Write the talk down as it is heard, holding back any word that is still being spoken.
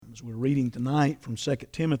times. We're reading tonight from 2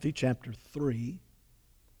 Timothy chapter 3,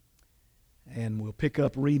 and we'll pick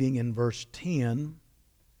up reading in verse 10,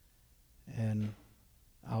 and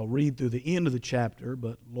I'll read through the end of the chapter,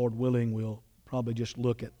 but Lord willing, we'll probably just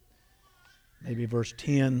look at maybe verse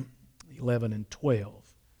 10, 11, and 12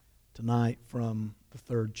 tonight from the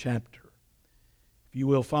third chapter. If you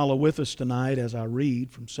will follow with us tonight as I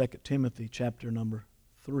read from 2 Timothy chapter number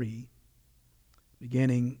 3,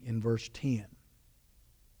 beginning in verse 10.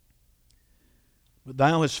 But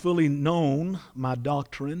thou hast fully known my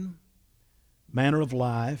doctrine, manner of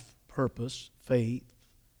life, purpose, faith,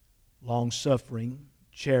 long-suffering,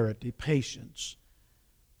 charity, patience,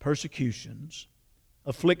 persecutions,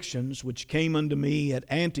 afflictions which came unto me at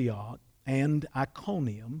Antioch and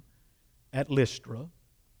Iconium, at Lystra,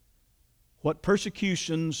 what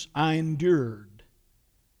persecutions I endured,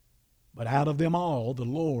 but out of them all the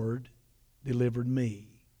Lord delivered me.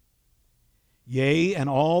 Yea, and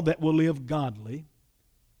all that will live godly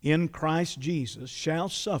in Christ Jesus shall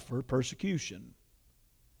suffer persecution.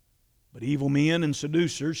 But evil men and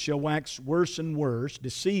seducers shall wax worse and worse,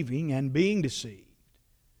 deceiving and being deceived.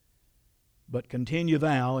 But continue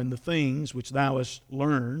thou in the things which thou hast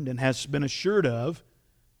learned and hast been assured of,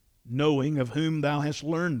 knowing of whom thou hast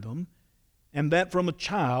learned them, and that from a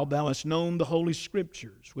child thou hast known the Holy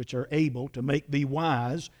Scriptures, which are able to make thee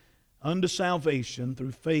wise unto salvation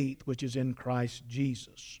through faith which is in Christ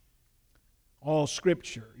Jesus. All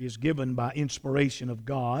Scripture is given by inspiration of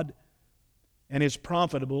God, and is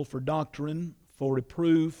profitable for doctrine, for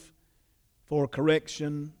reproof, for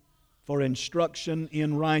correction, for instruction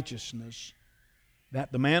in righteousness,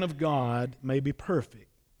 that the man of God may be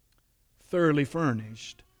perfect, thoroughly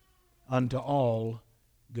furnished unto all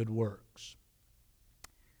good works.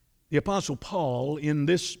 The Apostle Paul, in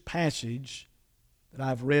this passage that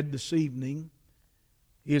I've read this evening,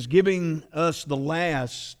 is giving us the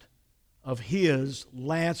last of his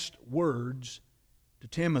last words to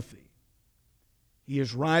Timothy. He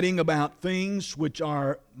is writing about things which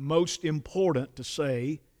are most important to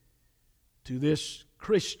say to this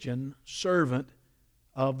Christian servant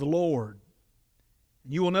of the Lord.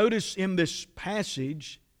 You will notice in this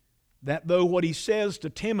passage that though what he says to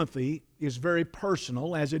Timothy is very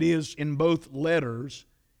personal, as it is in both letters,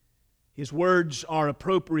 his words are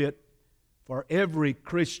appropriate for every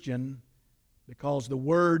Christian, because the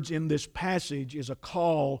words in this passage is a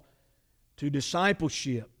call to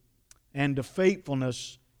discipleship and to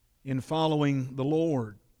faithfulness in following the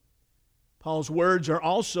Lord. Paul's words are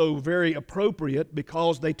also very appropriate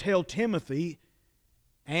because they tell Timothy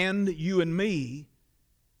and you and me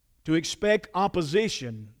to expect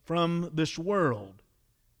opposition from this world.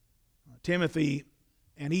 Timothy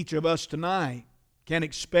and each of us tonight can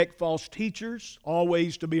expect false teachers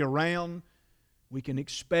always to be around. We can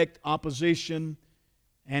expect opposition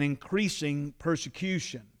and increasing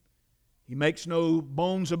persecution. He makes no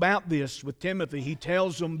bones about this with Timothy. He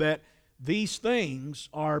tells him that these things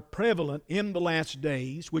are prevalent in the last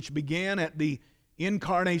days, which began at the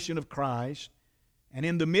incarnation of Christ. And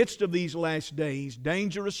in the midst of these last days,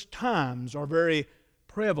 dangerous times are very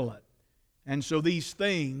prevalent. And so these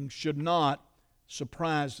things should not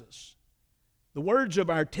surprise us. The words of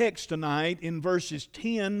our text tonight in verses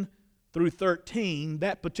 10 through 13,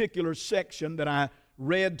 that particular section that I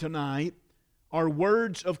read tonight, are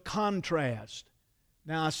words of contrast.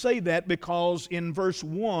 Now I say that because in verse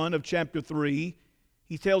 1 of chapter 3,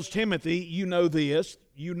 he tells Timothy, you know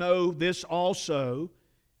this also,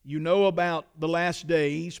 you know about the last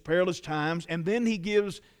days, perilous times, and then he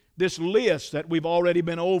gives this list that we've already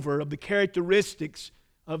been over of the characteristics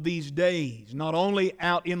of these days, not only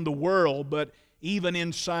out in the world, but even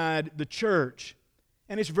inside the church.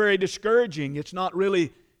 And it's very discouraging. It's not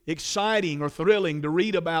really exciting or thrilling to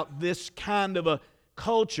read about this kind of a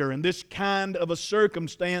culture and this kind of a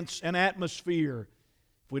circumstance and atmosphere.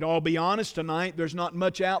 If we'd all be honest tonight, there's not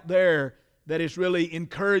much out there that is really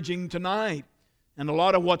encouraging tonight. And a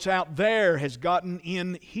lot of what's out there has gotten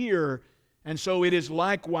in here, and so it is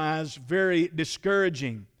likewise very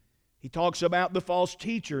discouraging. He talks about the false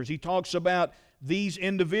teachers. He talks about these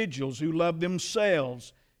individuals who love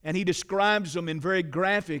themselves, and he describes them in very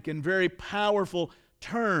graphic and very powerful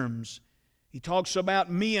terms. He talks about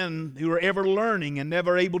men who are ever learning and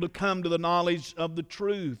never able to come to the knowledge of the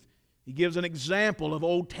truth. He gives an example of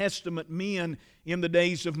Old Testament men in the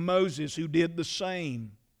days of Moses who did the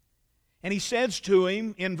same. And he says to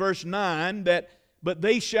him in verse 9 that, but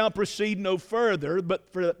they shall proceed no further,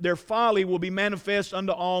 but for their folly will be manifest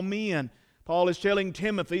unto all men. Paul is telling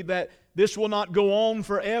Timothy that this will not go on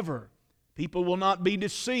forever. People will not be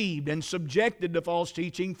deceived and subjected to false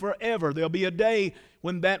teaching forever. There'll be a day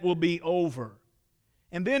when that will be over.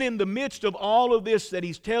 And then in the midst of all of this that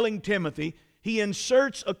he's telling Timothy, he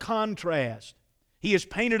inserts a contrast. He has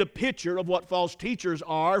painted a picture of what false teachers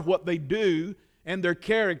are, what they do, and their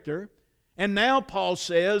character. And now Paul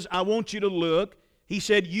says, I want you to look. He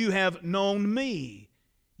said, you have known me.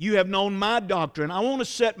 You have known my doctrine. I want to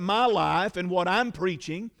set my life and what I'm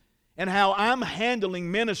preaching and how I'm handling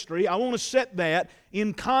ministry. I want to set that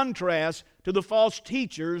in contrast to the false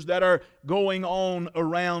teachers that are going on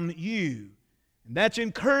around you. And that's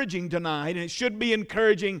encouraging tonight, and it should be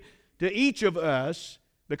encouraging to each of us,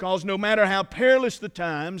 because no matter how perilous the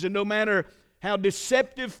times and no matter how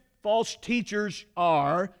deceptive false teachers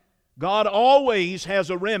are, God always has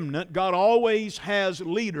a remnant. God always has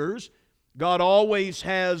leaders. God always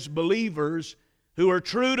has believers who are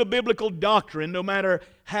true to biblical doctrine no matter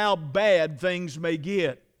how bad things may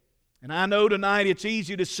get. And I know tonight it's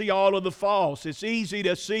easy to see all of the false. It's easy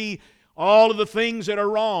to see all of the things that are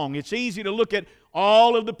wrong. It's easy to look at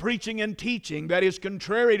all of the preaching and teaching that is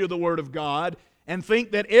contrary to the Word of God and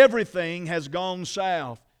think that everything has gone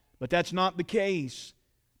south. But that's not the case.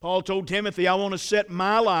 Paul told Timothy, I want to set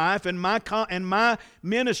my life and my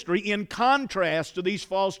ministry in contrast to these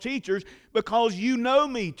false teachers, because you know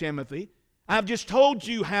me, Timothy. I've just told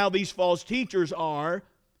you how these false teachers are,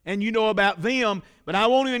 and you know about them, but I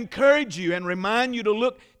want to encourage you and remind you to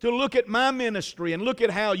look at my ministry and look at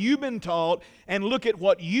how you've been taught and look at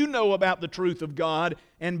what you know about the truth of God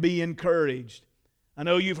and be encouraged. I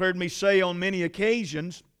know you've heard me say on many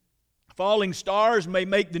occasions, falling stars may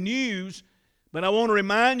make the news, but I want to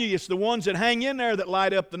remind you it's the ones that hang in there that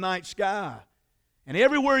light up the night sky. And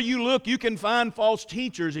everywhere you look, you can find false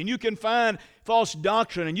teachers, and you can find false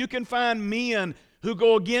doctrine, and you can find men who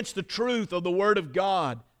go against the truth of the Word of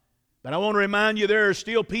God. But I want to remind you there are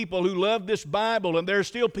still people who love this Bible, and there are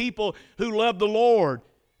still people who love the Lord.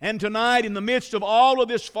 And tonight, in the midst of all of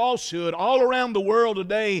this falsehood, all around the world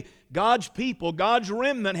today, God's people, God's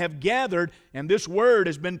remnant have gathered, and this Word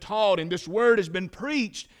has been taught, and this Word has been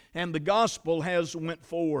preached, and the gospel has went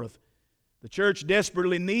forth. The church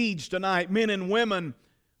desperately needs tonight men and women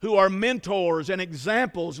who are mentors and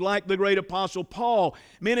examples like the great Apostle Paul.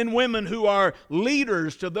 Men and women who are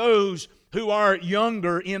leaders to those who are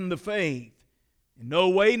younger in the faith. In no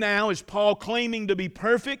way now is Paul claiming to be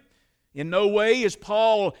perfect. In no way is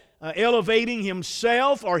Paul elevating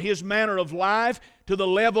himself or his manner of life to the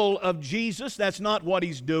level of Jesus. That's not what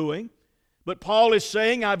he's doing. But Paul is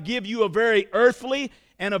saying, I've given you a very earthly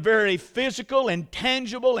and a very physical and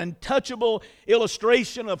tangible and touchable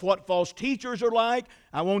illustration of what false teachers are like.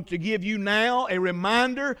 I want to give you now a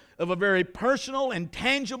reminder of a very personal and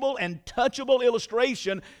tangible and touchable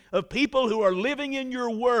illustration of people who are living in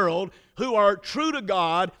your world who are true to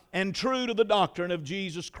God and true to the doctrine of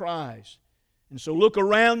Jesus Christ. And so look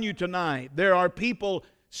around you tonight. There are people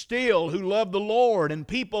still who love the Lord and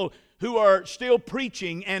people who are still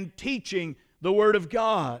preaching and teaching the Word of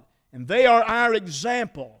God. And they are our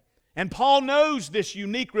example. And Paul knows this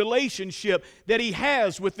unique relationship that he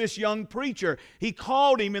has with this young preacher. He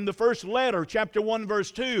called him in the first letter, chapter 1,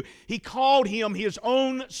 verse 2, he called him his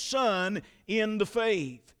own son in the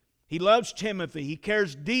faith. He loves Timothy. He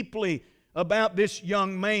cares deeply about this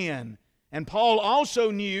young man. And Paul also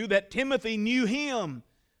knew that Timothy knew him.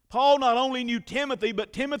 Paul not only knew Timothy,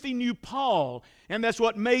 but Timothy knew Paul. And that's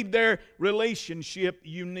what made their relationship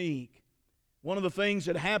unique. One of the things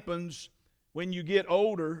that happens when you get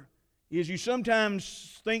older is you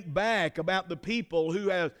sometimes think back about the people who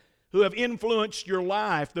have influenced your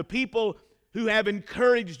life, the people who have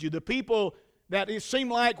encouraged you, the people that it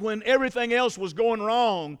seemed like when everything else was going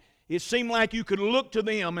wrong, it seemed like you could look to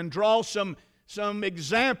them and draw some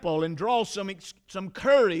example and draw some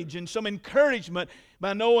courage and some encouragement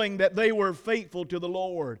by knowing that they were faithful to the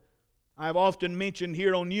Lord. I've often mentioned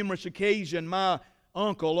here on numerous occasions my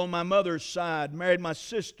uncle on my mother's side married my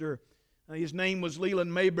sister. His name was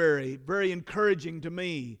Leland Mayberry, very encouraging to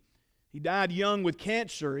me. He died young with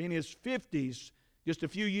cancer in his 50s, just a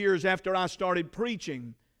few years after I started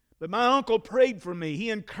preaching. But my uncle prayed for me.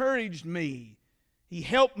 He encouraged me. He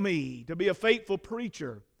helped me to be a faithful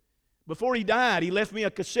preacher. Before he died, he left me a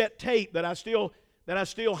cassette tape that I still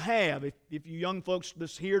have. If you young folks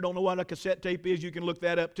this here don't know what a cassette tape is, you can look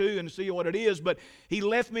that up too and see what it is. But he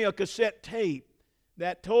left me a cassette tape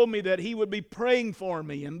that told me that he would be praying for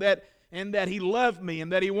me and that he loved me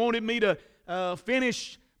and that he wanted me to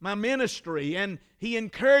finish my ministry. And he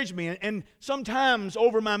encouraged me. And sometimes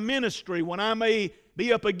over my ministry, when I may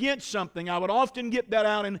be up against something, I would often get that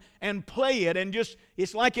out and play it. And just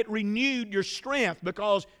it's like it renewed your strength,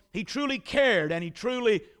 because he truly cared and he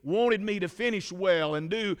truly wanted me to finish well and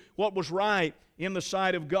do what was right in the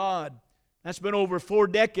sight of God. That's been over 4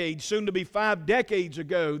 decades, soon to be 5 decades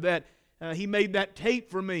ago that he made that tape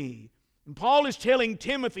for me. And Paul is telling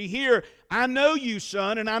Timothy here, I know you,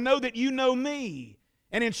 son, and I know that you know me.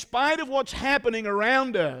 And in spite of what's happening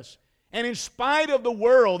around us, and in spite of the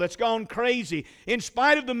world that's gone crazy, in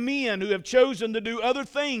spite of the men who have chosen to do other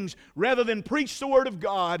things rather than preach the Word of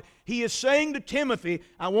God, he is saying to Timothy,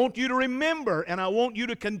 I want you to remember and I want you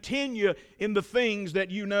to continue in the things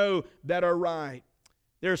that you know that are right.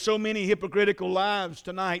 There are so many hypocritical lives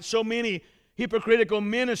tonight, so many hypocritical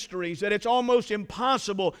ministries that it's almost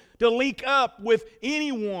impossible to link up with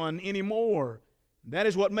anyone anymore. That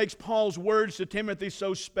is what makes Paul's words to Timothy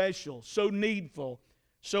so special, so needful,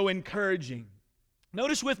 so encouraging.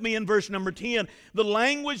 Notice with me in verse number 10, the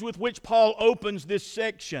language with which Paul opens this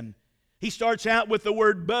section. He starts out with the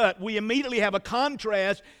word but. We immediately have a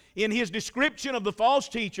contrast in his description of the false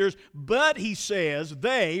teachers. But, he says,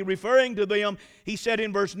 they, referring to them, he said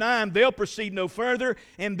in verse 9, they'll proceed no further.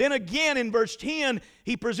 And then again in verse 10,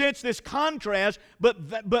 he presents this contrast,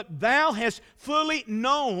 but thou hast fully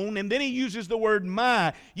known, and then he uses the word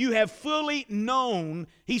my. You have fully known.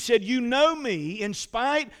 He said, you know me in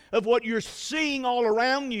spite of what you're seeing all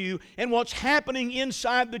around you and what's happening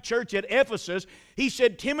inside the church at Ephesus. He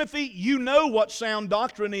said, Timothy, you know what sound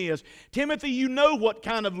doctrine is. Timothy, you know what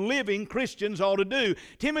kind of living Christians ought to do.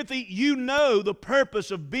 Timothy, you know the purpose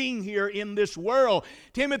of being here in this world.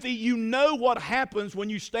 Timothy, you know what happens when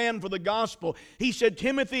you stand for the gospel. He said,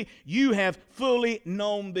 Timothy, you have fully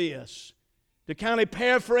known this. To kind of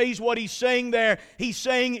paraphrase what he's saying there, he's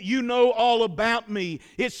saying, you know all about me.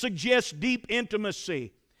 It suggests deep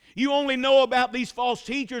intimacy. You only know about these false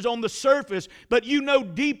teachers on the surface, but you know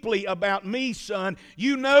deeply about me, son.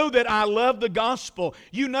 You know that I love the gospel.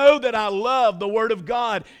 You know that I love the Word of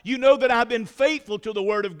God. You know that I've been faithful to the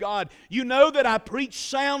Word of God. You know that I preach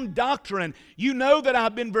sound doctrine. You know that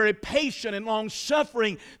I've been very patient and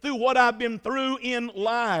long-suffering through what I've been through in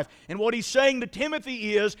life. And what he's saying to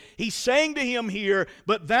Timothy is, he's saying to him here,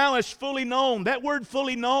 but thou hast fully known. That word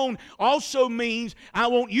fully known also means, I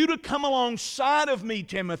want you to come alongside of me,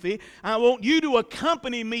 Timothy. I want you to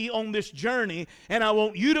accompany me on this journey, and I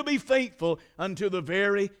want you to be faithful unto the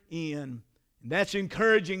very end. And that's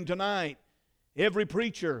encouraging tonight. Every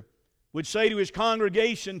preacher would say to his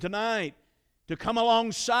congregation tonight to come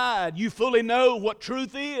alongside. You fully know what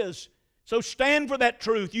truth is, so stand for that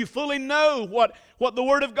truth. You fully know what the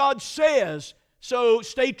Word of God says, so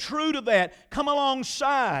stay true to that. Come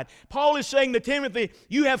alongside. Paul is saying to Timothy,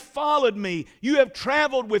 you have followed me. You have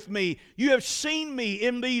traveled with me. You have seen me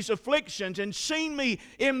in these afflictions and seen me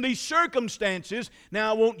in these circumstances. Now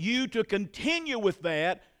I want you to continue with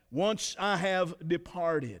that once I have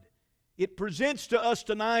departed. It presents to us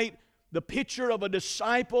tonight the picture of a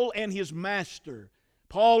disciple and his master.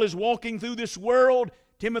 Paul is walking through this world.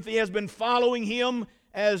 Timothy has been following him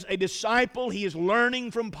as a disciple. He is learning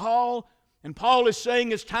from Paul. And Paul is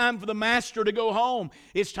saying it's time for the master to go home.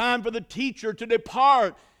 It's time for the teacher to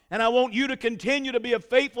depart. And I want you to continue to be a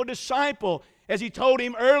faithful disciple, as he told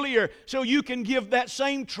him earlier, so you can give that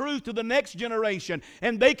same truth to the next generation.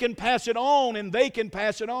 And they can pass it on, and they can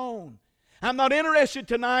pass it on. I'm not interested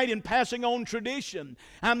tonight in passing on tradition.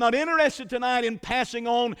 I'm not interested tonight in passing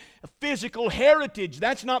on physical heritage.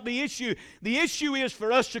 That's not the issue. The issue is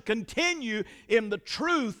for us to continue in the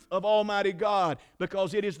truth of Almighty God,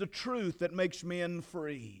 because it is the truth that makes men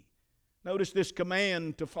free. Notice this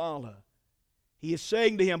command to follow. He is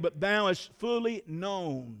saying to him, but thou hast fully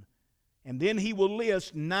known. And then he will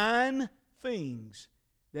list 9 things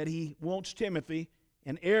that he wants Timothy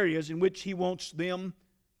and areas in which he wants them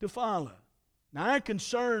to follow. Now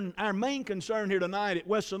our main concern here tonight at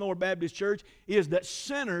West Sonora Baptist Church is that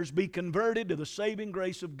sinners be converted to the saving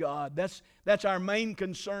grace of God. That's our main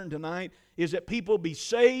concern tonight, is that people be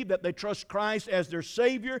saved, that they trust Christ as their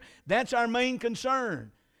Savior. That's our main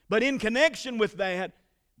concern. But in connection with that,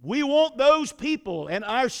 we want those people and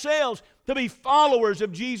ourselves to be followers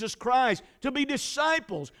of Jesus Christ, to be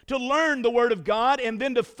disciples, to learn the Word of God, and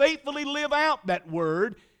then to faithfully live out that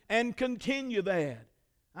Word and continue that.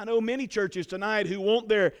 I know many churches tonight who want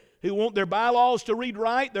their bylaws to read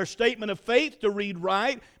right, their statement of faith to read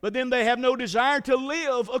right, but then they have no desire to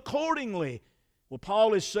live accordingly. Well,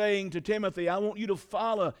 Paul is saying to Timothy, I want you to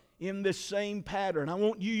follow in this same pattern. I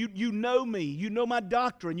want you know me, you know my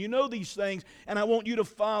doctrine, you know these things, and I want you to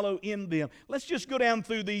follow in them. Let's just go down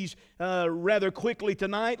through these rather quickly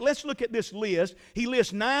tonight. Let's look at this list. He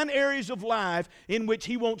lists 9 areas of life in which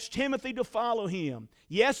he wants Timothy to follow him.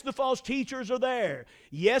 Yes, the false teachers are there.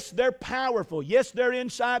 Yes, they're powerful. Yes, they're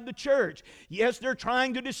inside the church. Yes, they're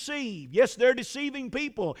trying to deceive. Yes, they're deceiving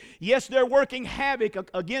people. Yes, they're working havoc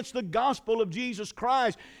against the gospel of Jesus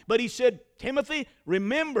Christ. But he said, Timothy,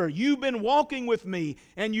 remember, you've been walking with me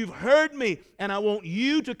and you've heard me, and I want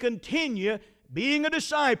you to continue being a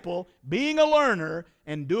disciple, being a learner,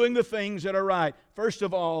 and doing the things that are right. First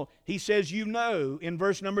of all, he says, you know, in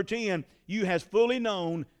verse number 10, you has fully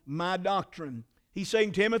known my doctrine. He's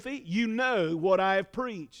saying, Timothy, you know what I have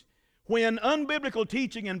preached. When unbiblical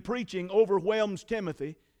teaching and preaching overwhelms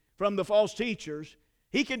Timothy from the false teachers,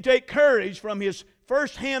 he can take courage from his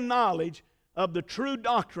first-hand knowledge of the true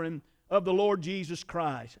doctrine of the Lord Jesus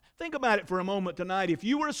Christ. Think about it for a moment tonight. If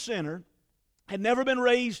you were a sinner, had never been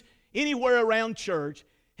raised anywhere around church,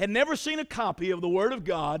 had never seen a copy of the Word of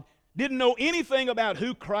God, didn't know anything about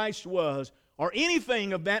who Christ was or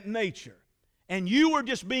anything of that nature, and you were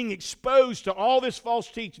just being exposed to all this false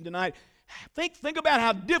teaching tonight, think about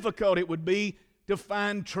how difficult it would be to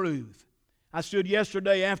find truth. I stood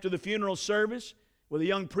yesterday after the funeral service with a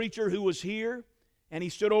young preacher who was here, and we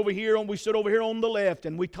stood over here on the left,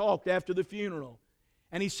 and we talked after the funeral.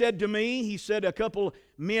 And he said to me, a couple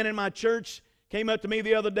men in my church came up to me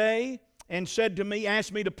the other day and said to me,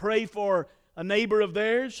 asked me to pray for a neighbor of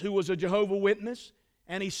theirs who was a Jehovah's Witness.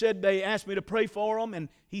 And he said, they asked me to pray for them. And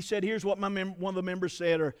he said, here's what one of the members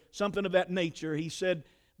said, or something of that nature. He said,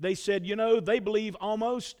 they said, you know, they believe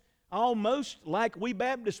almost like we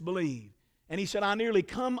Baptists believe. And he said, I nearly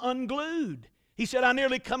come unglued. He said, I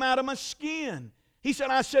nearly come out of my skin. He said,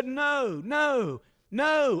 I said, no,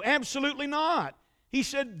 absolutely not. He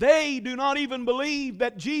said, they do not even believe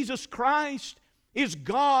that Jesus Christ is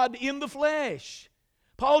God in the flesh.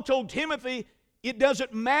 Paul told Timothy, it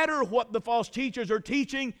doesn't matter what the false teachers are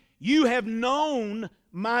teaching, you have known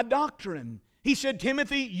my doctrine. He said,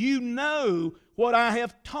 Timothy, you know what I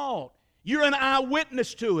have taught. You're an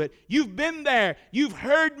eyewitness to it. You've been there. You've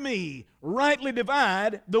heard me rightly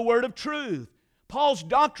divide the word of truth. Paul's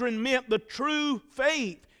doctrine meant the true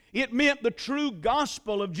faith. It meant the true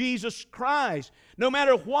gospel of Jesus Christ. No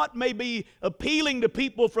matter what may be appealing to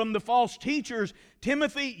people from the false teachers,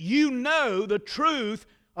 Timothy, you know the truth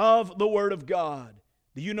of the Word of God.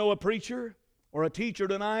 Do you know a preacher or a teacher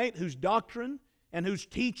tonight whose doctrine and whose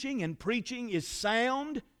teaching and preaching is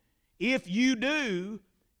sound? If you do,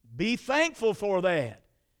 be thankful for that.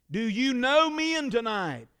 Do you know men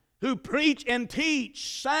tonight who preach and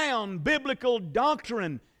teach sound biblical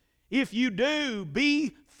doctrine? If you do,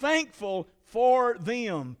 be thankful for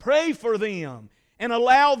them. Pray for them and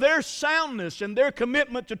allow their soundness and their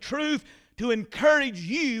commitment to truth to encourage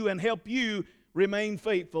you and help you remain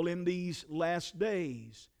faithful in these last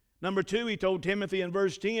days. Number 2, he told Timothy in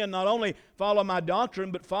verse 10, not only follow my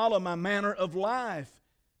doctrine, but follow my manner of life.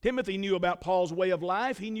 Timothy knew about Paul's way of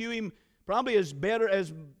life. He knew him probably as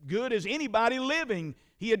good as anybody living.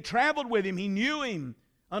 He had traveled with him. He knew him.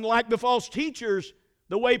 Unlike the false teachers,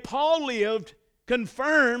 the way Paul lived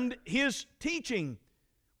confirmed his teaching.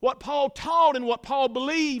 What Paul taught and what Paul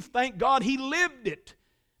believed, thank God he lived it.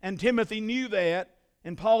 And Timothy knew that.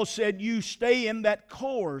 And Paul said, you stay in that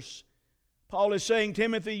course. Paul is saying,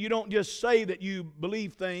 Timothy, you don't just say that you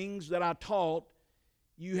believe things that I taught.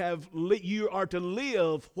 You are to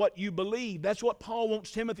live what you believe. That's what Paul wants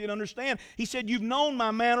Timothy to understand. He said, you've known my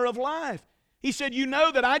manner of life. He said, you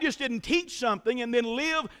know that I just didn't teach something and then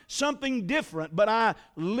live something different, but I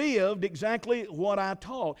lived exactly what I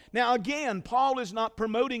taught. Now again, Paul is not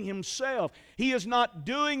promoting himself. He is not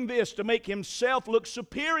doing this to make himself look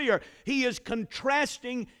superior. He is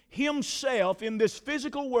contrasting himself in this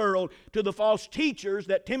physical world to the false teachers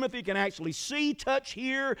that Timothy can actually see, touch,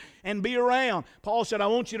 hear, and be around. Paul said, I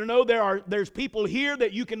want you to know there's people here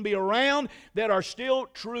that you can be around that are still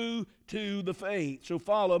true to the faith. So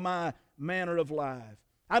follow my manner of life.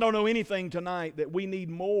 I don't know anything tonight that we need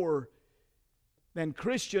more than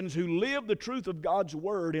Christians who live the truth of God's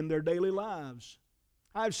Word in their daily lives.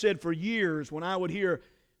 I've said for years when I would hear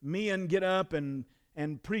men get up and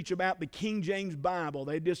preach about the King James Bible,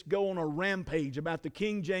 they just go on a rampage about the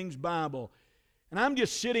King James Bible. And I'm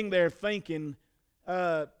just sitting there thinking,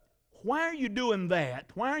 why are you doing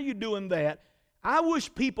that? Why are you doing that? I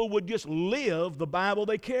wish people would just live the Bible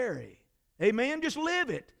they carry. Amen? Just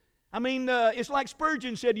live it. I mean, it's like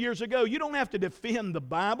Spurgeon said years ago, you don't have to defend the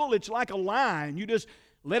Bible. It's like a lion. You just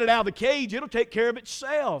let it out of the cage. It'll take care of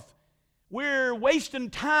itself. We're wasting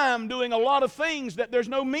time doing a lot of things that there's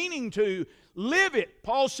no meaning to. Live it.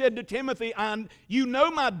 Paul said to Timothy, you know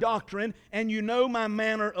my doctrine and you know my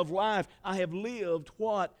manner of life. I have lived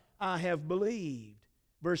what I have believed.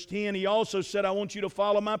 Verse 10, he also said, I want you to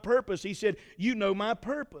follow my purpose. He said, you know my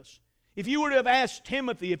purpose. If you were to have asked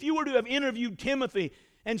Timothy, if you were to have interviewed Timothy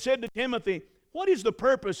and said to Timothy, what is the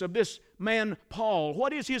purpose of this man Paul?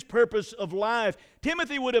 What is his purpose of life?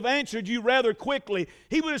 Timothy would have answered you rather quickly.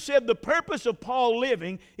 He would have said the purpose of Paul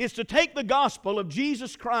living is to take the gospel of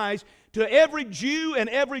Jesus Christ to every Jew and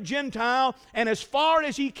every Gentile and as far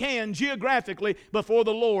as he can geographically before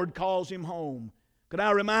the Lord calls him home. Could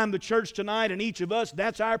I remind the church tonight and each of us,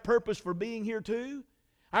 that's our purpose for being here too?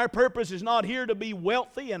 Our purpose is not here to be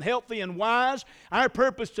wealthy and healthy and wise. Our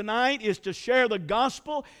purpose tonight is to share the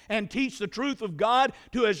gospel and teach the truth of God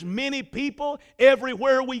to as many people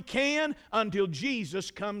everywhere we can until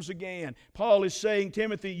Jesus comes again. Paul is saying,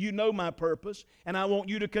 Timothy, you know my purpose, and I want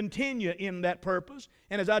you to continue in that purpose.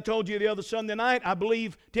 And as I told you the other Sunday night, I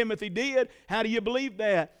believe Timothy did. How do you believe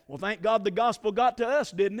that? Well, thank God the gospel got to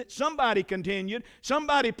us, didn't it? Somebody continued,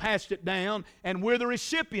 somebody passed it down, and we're the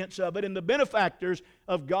recipients of it and the benefactors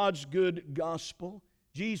of God's good gospel.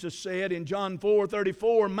 Jesus said in John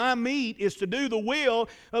 4:34, my meat is to do the will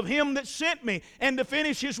of Him that sent me and to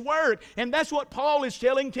finish His work. And that's what Paul is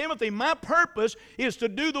telling Timothy. My purpose is to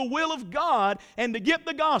do the will of God and to get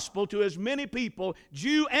the gospel to as many people,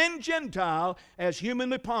 Jew and Gentile, as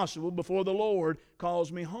humanly possible before the Lord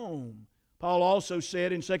calls me home. Paul also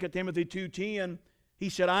said in 2 Timothy 2:10, he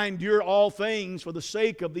said, I endure all things for the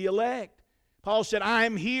sake of the elect. Paul said, I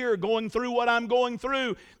am here going through what I'm going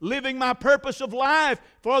through, living my purpose of life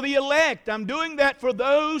for the elect. I'm doing that for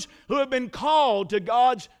those who have been called to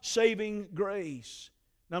God's saving grace.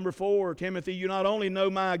 Number 4, Timothy, you not only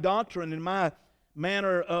know my doctrine and my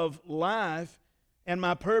manner of life and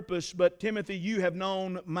my purpose, but Timothy, you have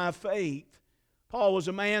known my faith. Paul was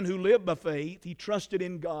a man who lived by faith. He trusted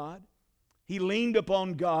in God. He leaned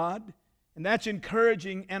upon God, and that's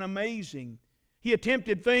encouraging and amazing. He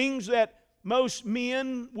attempted things that most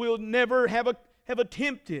men will never have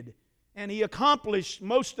attempted. And he accomplished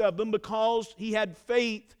most of them because he had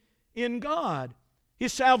faith in God.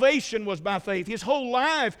 His salvation was by faith. His whole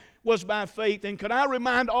life was by faith. And could I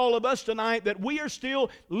remind all of us tonight that we are still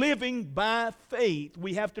living by faith.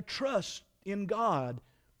 We have to trust in God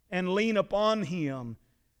and lean upon Him.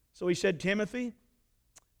 So he said, Timothy,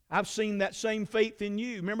 I've seen that same faith in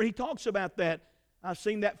you. Remember, he talks about that. I've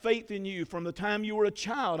seen that faith in you from the time you were a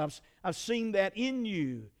child. I've seen that in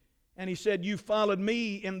you. And he said, you followed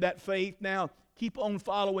me in that faith. Now, keep on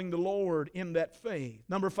following the Lord in that faith.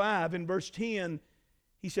 Number 5, in verse 10,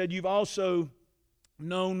 he said, you've also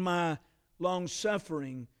known my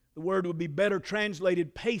long-suffering. The word would be better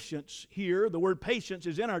translated patience here. The word patience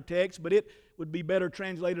is in our text, but it would be better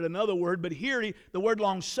translated another word. But here, the word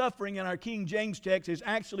long-suffering in our King James text is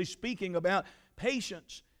actually speaking about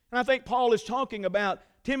patience. And I think Paul is talking about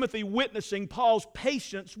Timothy witnessing Paul's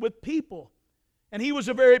patience with people. And he was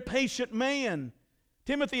a very patient man.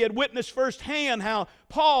 Timothy had witnessed firsthand how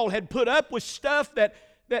Paul had put up with stuff that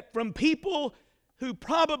from people who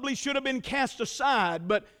probably should have been cast aside,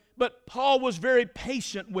 but Paul was very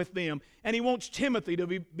patient with them. And he wants Timothy to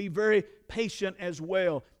be very patient as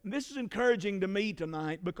well. And this is encouraging to me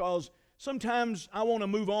tonight because sometimes I want to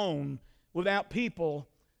move on without people.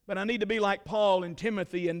 But I need to be like Paul and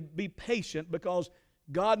Timothy and be patient because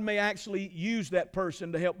God may actually use that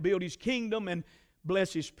person to help build His kingdom and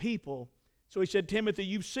bless His people. So he said, Timothy,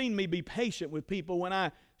 you've seen me be patient with people when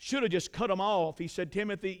I should have just cut them off. He said,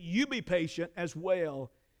 Timothy, you be patient as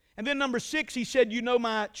well. And then number 6, he said, you know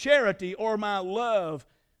my charity or my love.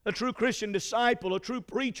 A true Christian disciple, a true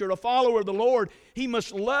preacher, a follower of the Lord, he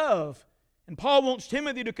must love. And Paul wants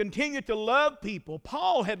Timothy to continue to love people.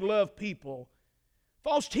 Paul had loved people.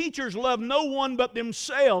 False teachers love no one but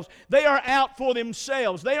themselves. They are out for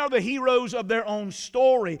themselves. They are the heroes of their own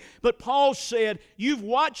story. But Paul said, you've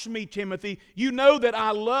watched me, Timothy. You know that I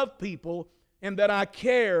love people and that I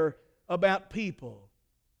care about people.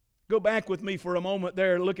 Go back with me for a moment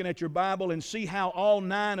there looking at your Bible and see how all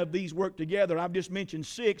 9 of these work together. I've just mentioned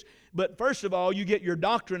 6. But first of all, you get your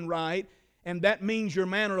doctrine right, and that means your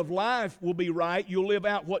manner of life will be right. You'll live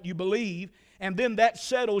out what you believe. And then that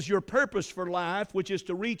settles your purpose for life, which is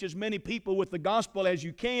to reach as many people with the gospel as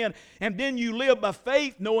you can. And then you live by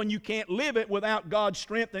faith, knowing you can't live it without God's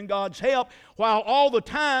strength and God's help, while all the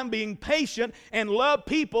time being patient and love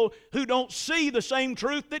people who don't see the same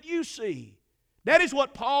truth that you see. That is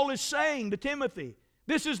what Paul is saying to Timothy.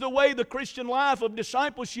 This is the way the Christian life of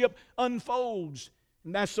discipleship unfolds.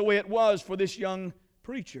 And that's the way it was for this young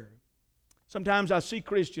preacher. Sometimes I see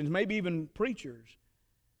Christians, maybe even preachers,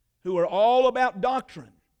 who are all about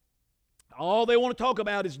doctrine. All they want to talk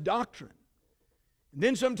about is doctrine. And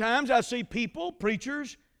then sometimes I see people,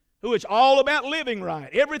 preachers, who it's all about living right.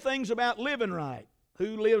 Everything's about living right.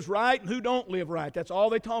 Who lives right and who don't live right. That's all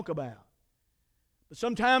they talk about. But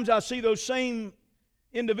sometimes I see those same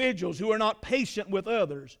individuals who are not patient with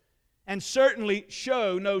others and certainly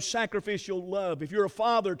show no sacrificial love. If you're a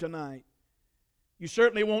father tonight, you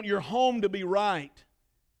certainly want your home to be right.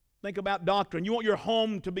 Think about doctrine. You want your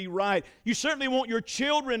home to be right. You certainly want your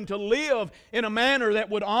children to live in a manner that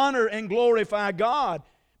would honor and glorify God.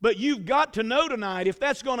 But you've got to know tonight, if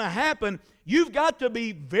that's going to happen, you've got to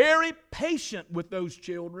be very patient with those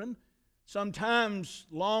children. Sometimes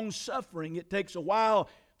long-suffering. It takes a while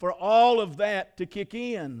for all of that to kick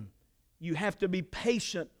in. You have to be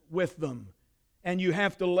patient with them, and you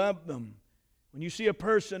have to love them. When you see a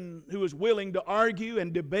person who is willing to argue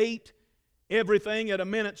and debate everything at a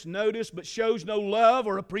minute's notice but shows no love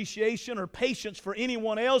or appreciation or patience for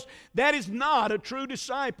anyone else, that is not a true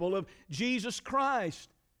disciple of Jesus Christ.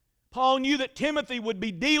 Paul knew that Timothy would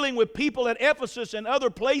be dealing with people at Ephesus and other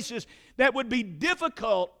places that would be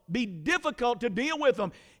difficult to deal with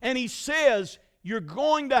them. And he says, you're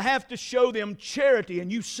going to have to show them charity. And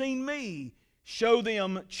you've seen me show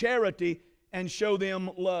them charity and show them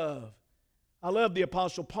love. I love the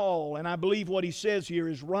Apostle Paul, and I believe what he says here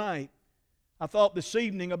is right. I thought this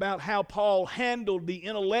evening about how Paul handled the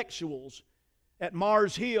intellectuals at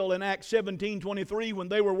Mars Hill in Acts 17:23 when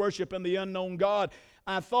they were worshiping the unknown God.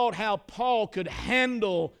 I thought how Paul could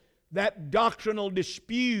handle that doctrinal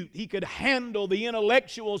dispute. He could handle the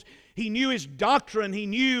intellectuals. He knew his doctrine. He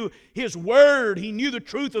knew his word. He knew the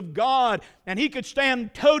truth of God. And he could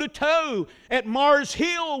stand toe-to-toe at Mars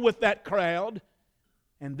Hill with that crowd.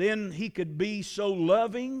 And then he could be so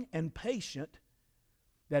loving and patient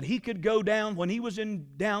that he could go down, when he was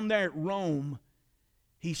down there at Rome,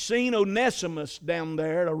 he seen Onesimus down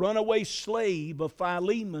there, a runaway slave of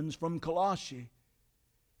Philemon's from Colossae.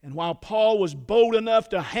 And while Paul was bold enough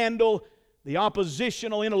to handle the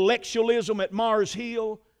oppositional intellectualism at Mars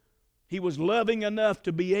Hill, he was loving enough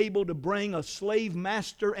to be able to bring a slave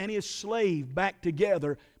master and his slave back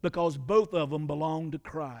together because both of them belonged to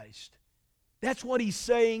Christ. That's what he's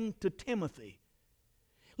saying to Timothy.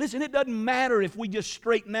 Listen, it doesn't matter if we just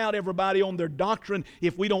straighten out everybody on their doctrine.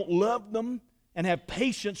 If we don't love them and have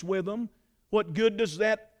patience with them, what good does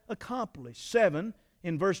that accomplish? 7,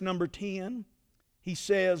 in verse number 10, he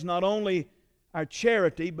says not only our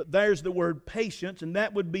charity, but there's the word patience, and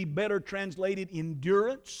that would be better translated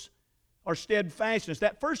endurance or steadfastness.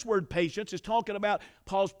 That first word, patience, is talking about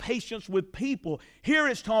Paul's patience with people. Here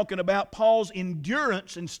it's talking about Paul's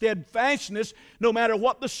endurance and steadfastness no matter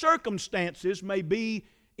what the circumstances may be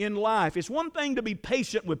in life. It's one thing to be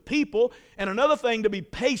patient with people and another thing to be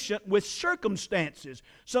patient with circumstances.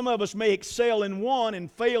 Some of us may excel in one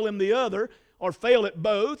and fail in the other, or fail at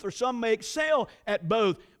both, or some may excel at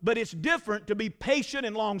both. But it's different to be patient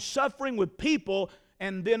and long-suffering with people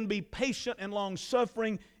and then be patient and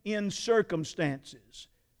long-suffering in circumstances.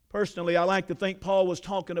 Personally, I like to think Paul was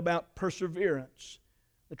talking about perseverance.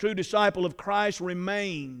 The true disciple of Christ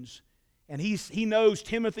remains, and he knows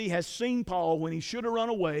Timothy has seen Paul when he should have run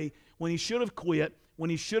away, when he should have quit,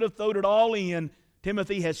 when he should have thrown it all in.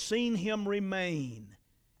 Timothy has seen him remain.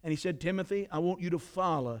 And he said, Timothy, I want you to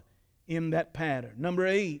follow in that pattern. Number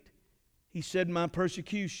 8, he said, my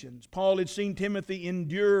persecutions. Paul had seen Timothy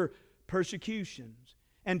endure persecutions,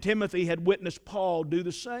 and Timothy had witnessed Paul do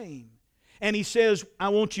the same. And he says, I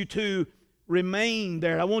want you to remain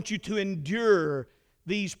there. I want you to endure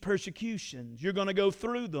these persecutions. You're going to go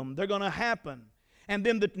through them. They're going to happen. And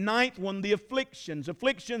then the 9th one, the afflictions.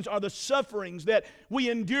 Afflictions are the sufferings that we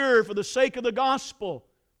endure for the sake of the gospel.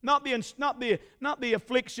 Not the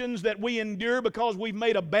afflictions that we endure because we've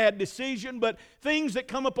made a bad decision, but things that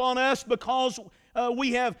come upon us because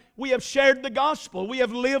we have shared the gospel. We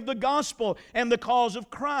have lived the gospel and the cause of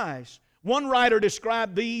Christ. One writer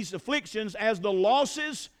described these afflictions as the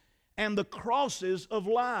losses and the crosses of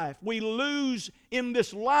life. We lose in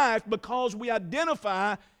this life because we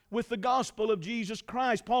identify with the gospel of Jesus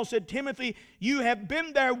Christ. Paul said, Timothy, you have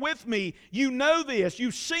been there with me. You know this.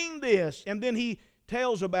 You've seen this. And then he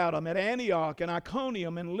tells about them at Antioch and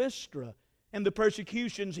Iconium and Lystra and the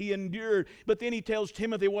persecutions he endured. But then he tells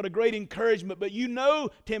Timothy what a great encouragement. But you know,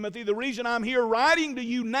 Timothy, the reason I'm here writing to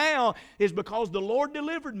you now is because the Lord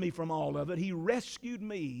delivered me from all of it. He rescued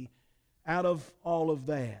me out of all of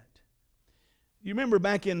that. You remember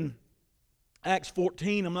back in Acts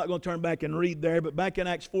 14, I'm not going to turn back and read there, but back in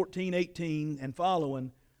Acts 14, 18 and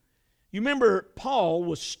following, you remember Paul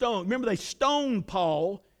was stoned. Remember they stoned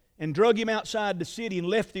Paul and drug him outside the city and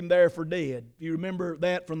left him there for dead. You remember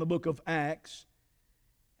that from the book of Acts.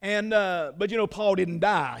 But you know, Paul didn't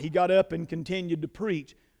die. He got up and continued to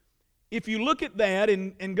preach. If you look at that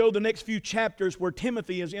and go the next few chapters where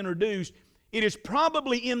Timothy is introduced, it is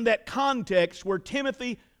probably in that context where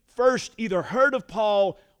Timothy first either heard of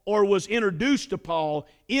Paul or was introduced to Paul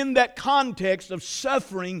in that context of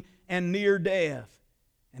suffering and near death.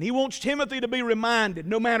 And he wants Timothy to be reminded,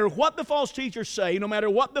 no matter what the false teachers say, no matter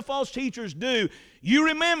what the false teachers do, you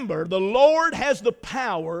remember the Lord has the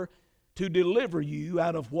power to deliver you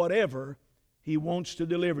out of whatever He wants to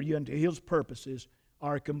deliver you until His purposes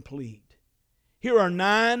are complete. Here are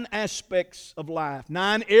 9 aspects of life,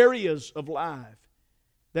 9 areas of life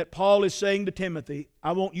that Paul is saying to Timothy,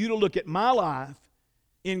 I want you to look at my life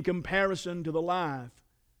in comparison to the life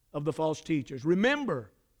of the false teachers.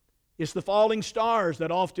 Remember, it's the falling stars that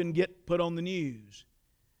often get put on the news.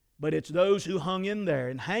 But it's those who hung in there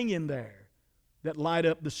and hang in there that light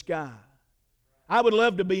up the sky. I would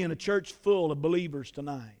love to be in a church full of believers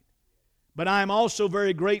tonight. But I am also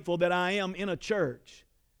very grateful that I am in a church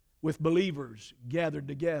with believers gathered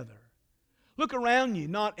together. Look around you.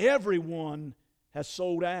 Not everyone has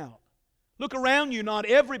sold out. Look around you. Not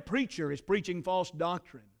every preacher is preaching false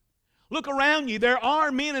doctrine. Look around you. There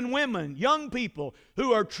are men and women, young people,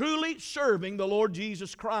 who are truly serving the Lord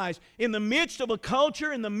Jesus Christ in the midst of a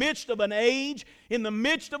culture, in the midst of an age, in the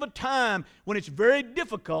midst of a time when it's very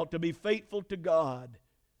difficult to be faithful to God.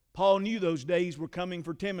 Paul knew those days were coming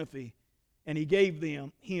for Timothy, and he gave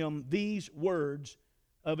him these words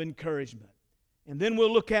of encouragement. And then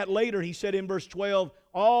we'll look at later, he said in verse 12,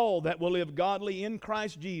 all that will live godly in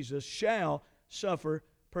Christ Jesus shall suffer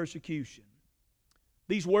persecution.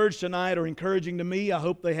 These words tonight are encouraging to me. I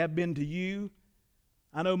hope they have been to you.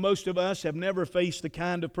 I know most of us have never faced the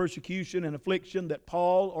kind of persecution and affliction that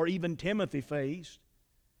Paul or even Timothy faced.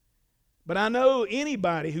 But I know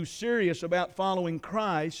anybody who's serious about following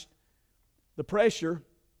Christ, the pressure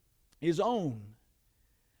is on.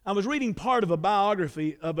 I was reading part of a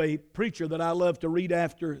biography of a preacher that I love to read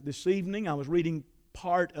after this evening. I was reading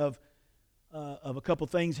part of a couple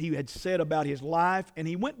things he had said about his life, and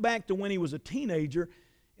he went back to when he was a teenager,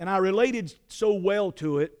 and I related so well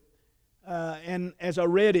to it. And as I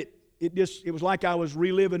read it, it was like I was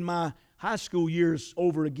reliving my high school years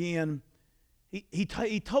over again. He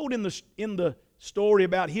told in the story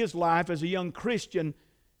about his life as a young Christian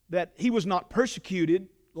that he was not persecuted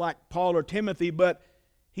like Paul or Timothy, but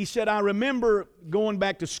he said, I remember going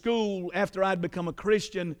back to school after I'd become a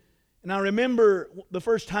Christian, and I remember the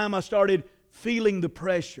first time I started feeling the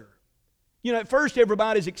pressure. You know, at first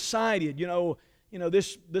everybody's excited.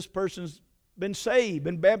 This person's been saved,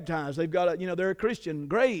 been baptized. They've got they're a Christian.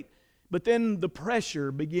 Great. But then the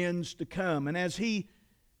pressure begins to come. And as he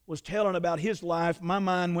was telling about his life, my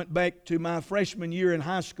mind went back to my freshman year in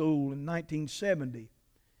high school in 1970.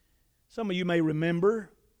 Some of you may remember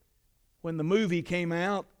when the movie came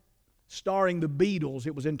out starring the Beatles.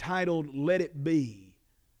 It was entitled Let It Be.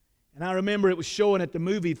 And I remember it was showing at the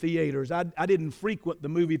movie theaters. I didn't frequent the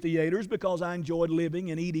movie theaters because I enjoyed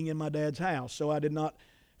living and eating in my dad's house, so I did not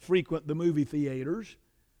frequent the movie theaters.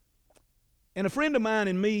 And a friend of mine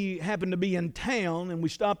and me happened to be in town, and we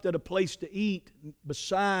stopped at a place to eat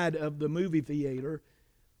beside of the movie theater.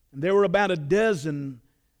 And there were about a dozen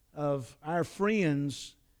of our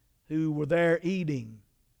friends who were there eating.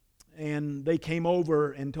 And they came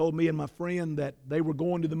over and told me and my friend that they were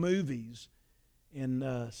going to the movies, and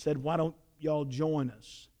said, why don't y'all join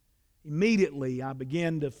us? Immediately, I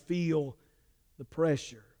began to feel the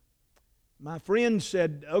pressure. My friend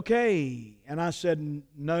said, okay. And I said,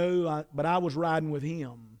 no, but I was riding with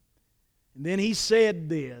him. And then he said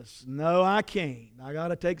this, no, I can't. I got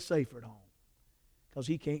to take Seyfried home because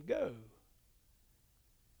he can't go.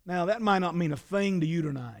 Now, that might not mean a thing to you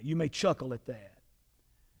tonight. You may chuckle at that.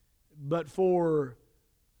 But for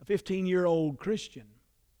a 15-year-old Christian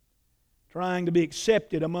trying to be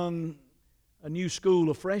accepted among a new school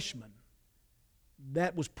of freshmen,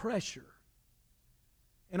 that was pressure.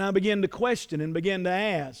 And I began to question and began to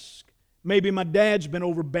ask. Maybe my dad's been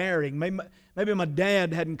overbearing. Maybe my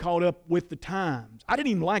dad hadn't caught up with the times. I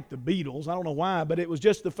didn't even like the Beatles. I don't know why, but it was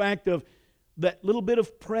just the fact of that little bit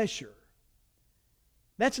of pressure.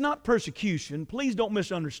 That's not persecution. Please don't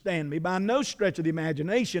misunderstand me by no stretch of the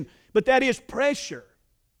imagination, but that is pressure.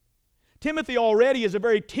 Timothy already is a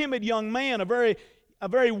very timid young man, a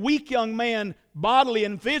very weak young man bodily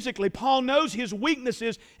and physically. Paul knows his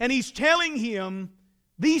weaknesses, and he's telling him,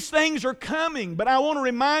 these things are coming, but I want to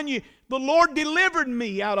remind you, the Lord delivered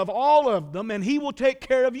me out of all of them, and He will take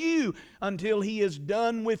care of you until He is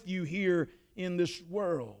done with you here in this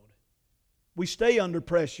world. We stay under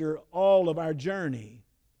pressure all of our journey.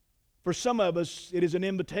 For some of us, it is an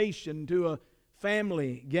invitation to a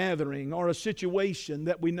family gathering or a situation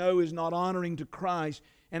that we know is not honoring to Christ,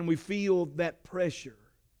 and we feel that pressure.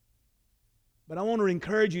 But I want to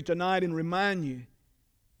encourage you tonight and remind you,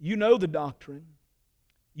 you know the doctrine.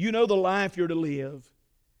 You know the life you're to live.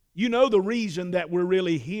 You know the reason that we're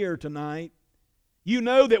really here tonight. You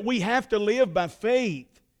know that we have to live by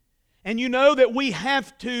faith. And you know that we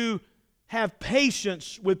have to have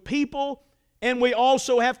patience with people, and we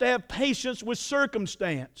also have to have patience with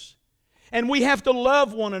circumstance. And we have to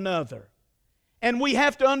love one another. And we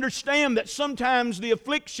have to understand that sometimes the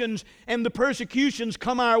afflictions and the persecutions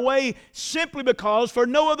come our way simply because, for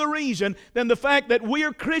no other reason than the fact that we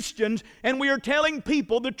are Christians and we are telling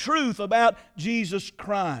people the truth about Jesus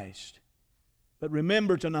Christ. But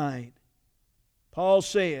remember tonight, Paul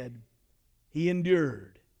said he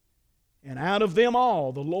endured, and out of them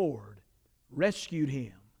all the Lord rescued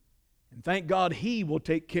him. And thank God He will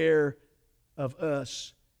take care of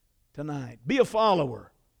us tonight. Be a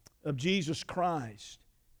follower of Jesus Christ.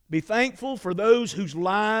 Be thankful for those whose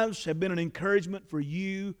lives have been an encouragement for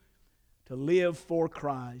you to live for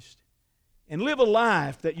Christ. And live a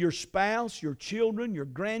life that your spouse, your children, your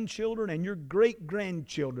grandchildren, and your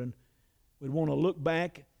great-grandchildren would want to look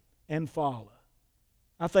back and follow.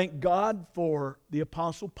 I thank God for the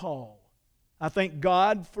Apostle Paul. I thank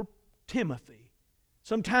God for Timothy.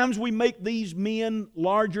 Sometimes we make these men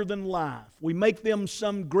larger than life. We make them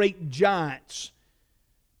some great giants.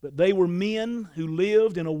 But they were men who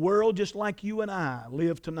lived in a world just like you and I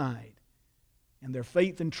live tonight. And their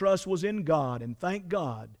faith and trust was in God. And thank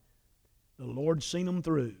God the Lord's seen them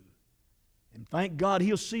through. And thank God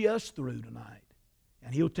He'll see us through tonight.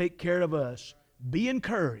 And He'll take care of us. Be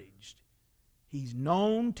encouraged. He's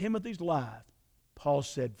known Timothy's life. Paul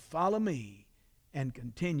said, "Follow me and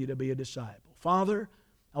continue to be a disciple." Father,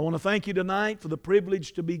 I want to thank You tonight for the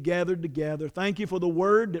privilege to be gathered together. Thank You for the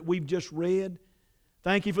Word that we've just read.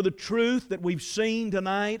 Thank You for the truth that we've seen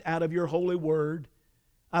tonight out of Your holy Word.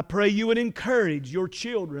 I pray You would encourage Your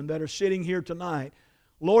children that are sitting here tonight.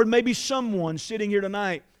 Lord, maybe someone sitting here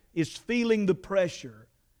tonight is feeling the pressure.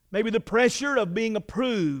 Maybe the pressure of being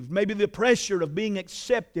approved. Maybe the pressure of being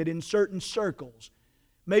accepted in certain circles.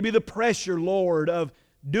 Maybe the pressure, Lord, of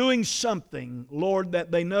doing something, Lord,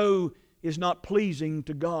 that they know is not pleasing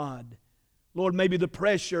to God. Lord, maybe the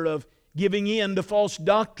pressure of giving in to false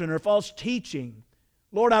doctrine or false teaching.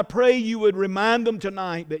 Lord, I pray You would remind them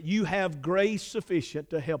tonight that You have grace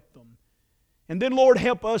sufficient to help them. And then, Lord,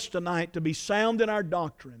 help us tonight to be sound in our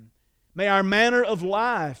doctrine. May our manner of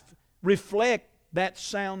life reflect that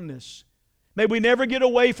soundness. May we never get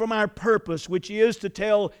away from our purpose, which is to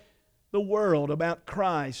tell the world about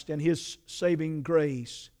Christ and His saving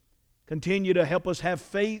grace. Continue to help us have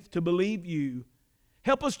faith to believe You.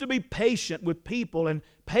 Help us to be patient with people and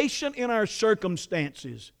patient in our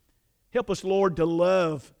circumstances. Help us, Lord, to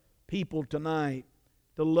love people tonight,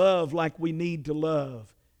 to love like we need to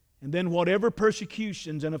love. And then whatever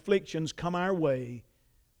persecutions and afflictions come our way,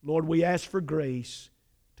 Lord, we ask for grace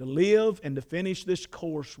to live and to finish this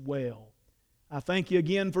course well. I thank You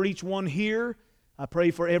again for each one here. I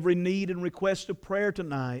pray for every need and request of prayer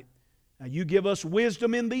tonight. Now, You give us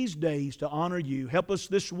wisdom in these days to honor You. Help us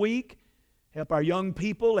this week. Help our young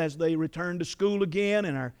people as they return to school again,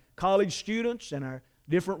 and our college students and our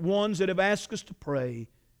different ones that have asked us to pray.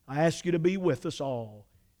 I ask You to be with us all.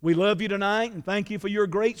 We love You tonight and thank You for Your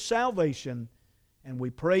great salvation. And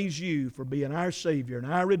we praise You for being our Savior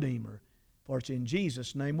and our Redeemer. For it's in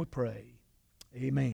Jesus' name we pray. Amen.